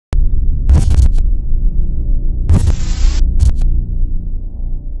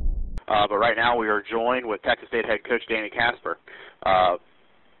But right now we are joined with Texas State head coach Danny Kaspar.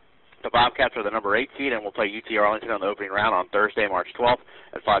 The Bobcats are the number 8 seed and will play UT Arlington on the opening round on Thursday, March 12th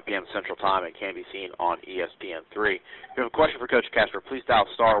at 5 p.m. Central Time and can be seen on ESPN3. If you have a question for Coach Kaspar, please dial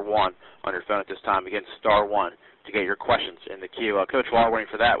 *1 on your phone at this time. Again, *1 to get your questions in the queue. Coach, while we're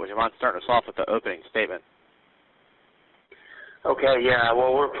waiting for that, would you mind starting us off with the opening statement? Okay, yeah.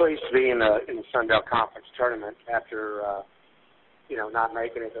 Well, we're pleased to be in the Sun Belt Conference tournament after not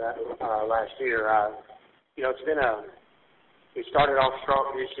making it last year. It's been we started off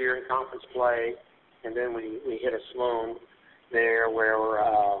strong this year in conference play, and then we hit a swoon there where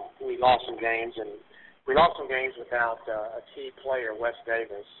we lost some games, and we lost some games without a key player, Wes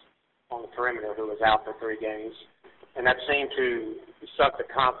Davis, on the perimeter, who was out for 3 games, and that seemed to suck the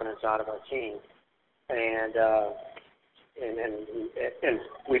confidence out of our team. And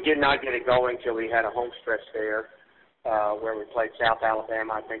we did not get it going until we had a home stretch there where we played South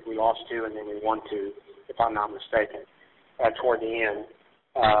Alabama. I think we lost 2 and then we won 2, if I'm not mistaken, toward the end.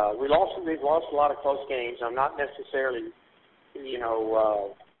 We've lost a lot of close games. I'm not necessarily,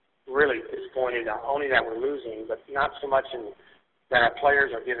 really disappointed, only that we're losing, but not so much in that our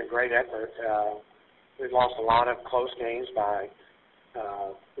players are giving great effort. We've lost a lot of close games by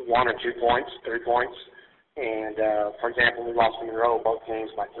 1 or 2 points, 3 points. And, for example, we lost in a row both games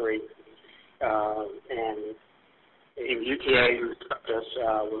by 3. And in UTA, who took us,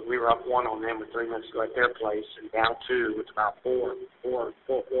 we were up 1 on them with 3 minutes to go at their place, and down 2 with about 4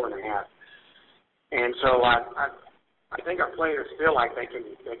 and a half. And so I think our players feel like they can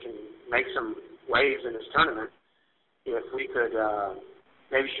make some waves in this tournament if we could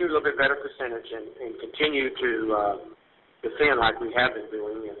maybe shoot a little bit better percentage and continue to defend like we have been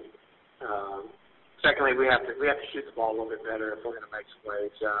doing. And secondly, we have to shoot the ball a little bit better if we're going to make some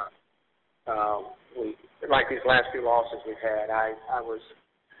waves. Like these last few losses we've had, I was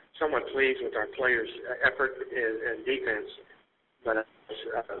somewhat pleased with our players' effort and defense, but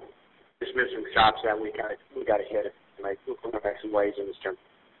just missed some shots that we got to hit it. We're going to make some waves in this tournament.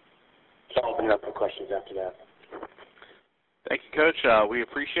 So I'll open it up for questions after that. Thank you, Coach. We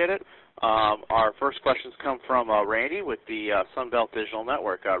appreciate it. Our first questions come from Randy with the Sun Belt Digital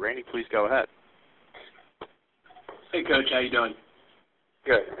Network. Randy, please go ahead. Hey, Coach. How you doing?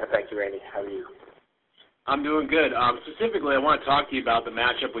 Good. Thank you, Randy. How are you? I'm doing good. Specifically, I want to talk to you about the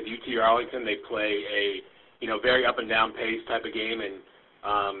matchup with UT Arlington. They play a very up and down pace type of game, and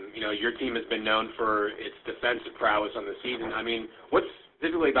your team has been known for its defensive prowess on the season. I mean, what's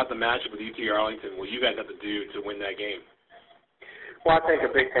specifically about the matchup with UT Arlington will you guys have to do to win that game? Well, I think a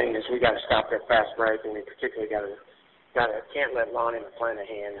big thing is we got to stop their fast break, and we particularly can't let Lonnie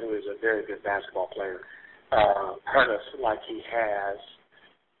McClanahan, who is a very good basketball player, hurt us like he has,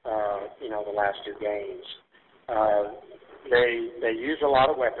 the last 2 games. They use a lot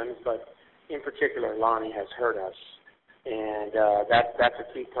of weapons, but in particular, Lonnie has hurt us, and that's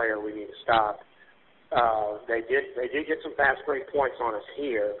a key player we need to stop. They did get some fast break points on us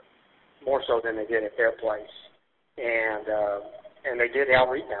here, more so than they did at their place, and they did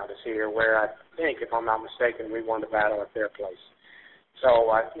out-rebound us here, where I think, if I'm not mistaken, we won the battle at their place.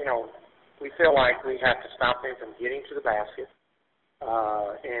 So, we feel like we have to stop them from getting to the basket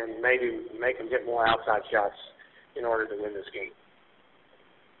and maybe make them get more outside shots in order to win this game.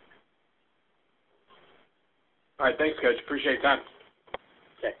 All right, thanks, Coach. Appreciate your time.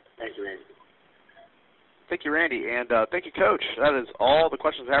 Okay, thank you, Randy. Thank you, Randy, and thank you, Coach. That is all the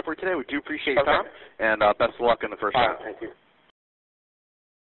questions I have for you today. We do appreciate your time, and best of luck in the first round. Thank you.